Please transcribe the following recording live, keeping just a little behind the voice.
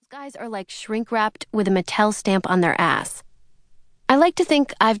guys are like shrink-wrapped with a Mattel stamp on their ass. I like to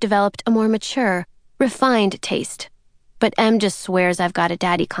think I've developed a more mature, refined taste, but Em just swears I've got a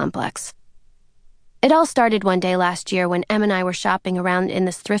daddy complex. It all started one day last year when Em and I were shopping around in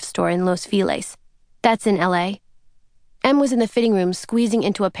this thrift store in Los Feliz. That's in LA. Em was in the fitting room squeezing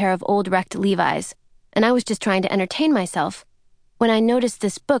into a pair of old wrecked Levi's, and I was just trying to entertain myself when I noticed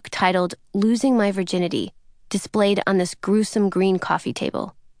this book titled Losing My Virginity displayed on this gruesome green coffee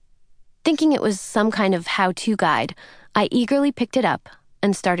table. Thinking it was some kind of how-to guide, I eagerly picked it up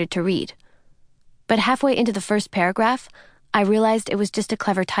and started to read. But halfway into the first paragraph, I realized it was just a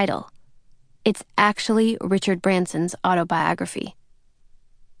clever title. It's actually Richard Branson's autobiography.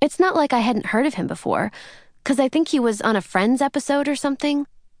 It's not like I hadn't heard of him before, because I think he was on a Friends episode or something.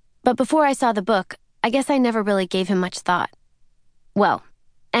 But before I saw the book, I guess I never really gave him much thought. Well,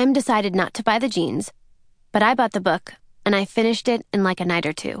 Em decided not to buy the jeans, but I bought the book, and I finished it in like a night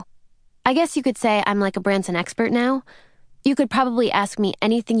or two. I guess you could say I'm like a Branson expert now. You could probably ask me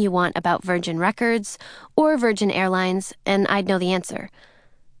anything you want about Virgin Records or Virgin Airlines, and I'd know the answer.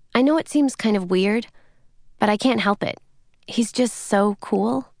 I know it seems kind of weird, but I can't help it. He's just so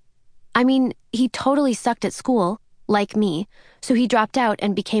cool. I mean, he totally sucked at school, like me, so he dropped out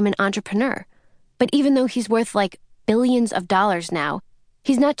and became an entrepreneur. But even though he's worth like billions of dollars now,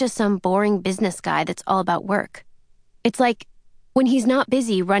 he's not just some boring business guy that's all about work. It's like, when he's not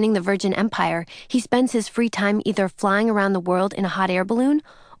busy running the Virgin Empire, he spends his free time either flying around the world in a hot air balloon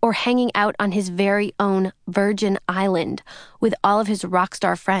or hanging out on his very own Virgin Island with all of his rock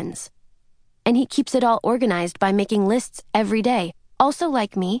star friends. And he keeps it all organized by making lists every day, also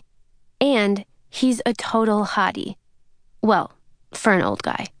like me. And he's a total hottie. Well, for an old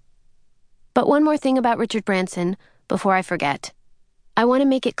guy. But one more thing about Richard Branson, before I forget. I want to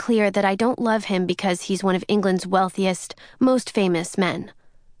make it clear that I don't love him because he's one of England's wealthiest, most famous men.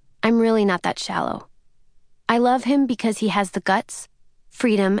 I'm really not that shallow. I love him because he has the guts,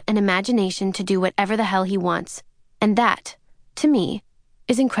 freedom, and imagination to do whatever the hell he wants, and that, to me,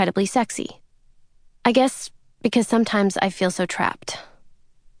 is incredibly sexy. I guess because sometimes I feel so trapped.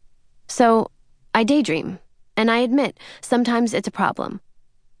 So, I daydream, and I admit sometimes it's a problem.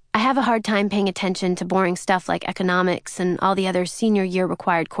 I have a hard time paying attention to boring stuff like economics and all the other senior year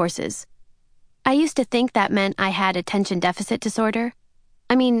required courses. I used to think that meant I had attention deficit disorder.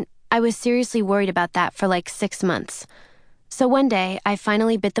 I mean, I was seriously worried about that for like 6 months. So one day, I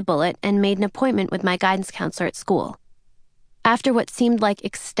finally bit the bullet and made an appointment with my guidance counselor at school. After what seemed like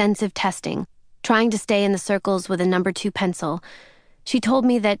extensive testing, trying to stay in the circles with a number 2 pencil, she told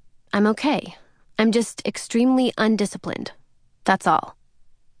me that I'm okay. I'm just extremely undisciplined. That's all.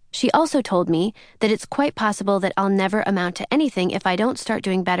 She also told me that it's quite possible that I'll never amount to anything if I don't start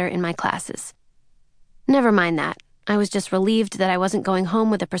doing better in my classes. Never mind that. I was just relieved that I wasn't going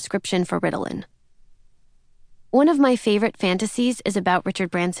home with a prescription for Ritalin. One of my favorite fantasies is about Richard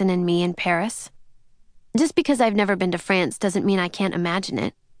Branson and me in Paris. Just because I've never been to France doesn't mean I can't imagine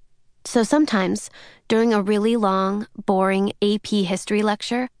it. So sometimes, during a really long, boring AP history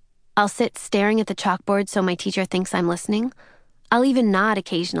lecture, I'll sit staring at the chalkboard so my teacher thinks I'm listening. I'll even nod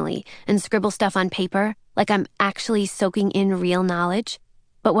occasionally and scribble stuff on paper like I'm actually soaking in real knowledge.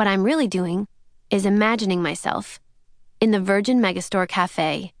 But what I'm really doing is imagining myself in the Virgin Megastore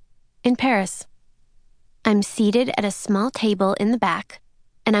Cafe in Paris. I'm seated at a small table in the back,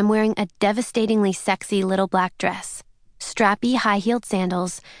 and I'm wearing a devastatingly sexy little black dress, strappy high-heeled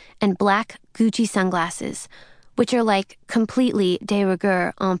sandals, and black Gucci sunglasses, which are like completely de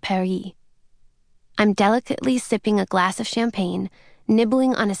rigueur en Paris. I'm delicately sipping a glass of champagne,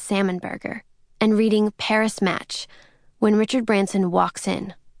 nibbling on a salmon burger, and reading Paris Match when Richard Branson walks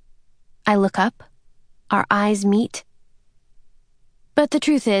in. I look up. Our eyes meet. But the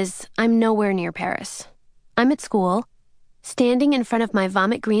truth is, I'm nowhere near Paris. I'm at school, standing in front of my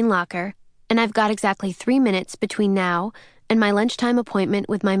vomit green locker, and I've got exactly 3 minutes between now and my lunchtime appointment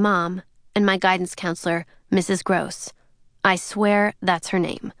with my mom and my guidance counselor, Mrs. Gross. I swear that's her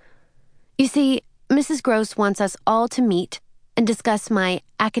name. You see, Mrs. Gross wants us all to meet and discuss my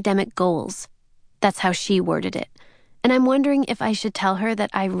academic goals. That's how she worded it. And I'm wondering if I should tell her that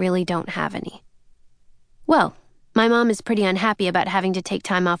I really don't have any. Well, my mom is pretty unhappy about having to take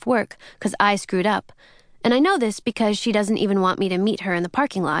time off work because I screwed up. And I know this because she doesn't even want me to meet her in the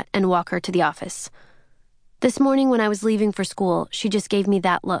parking lot and walk her to the office. This morning when I was leaving for school, she just gave me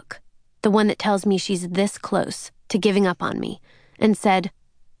that look, the one that tells me she's this close to giving up on me, and said,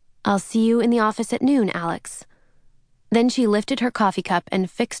 "I'll see you in the office at noon, Alex." Then she lifted her coffee cup and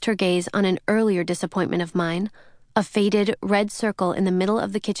fixed her gaze on an earlier disappointment of mine, a faded red circle in the middle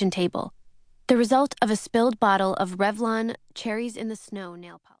of the kitchen table, the result of a spilled bottle of Revlon Cherries in the Snow nail polish.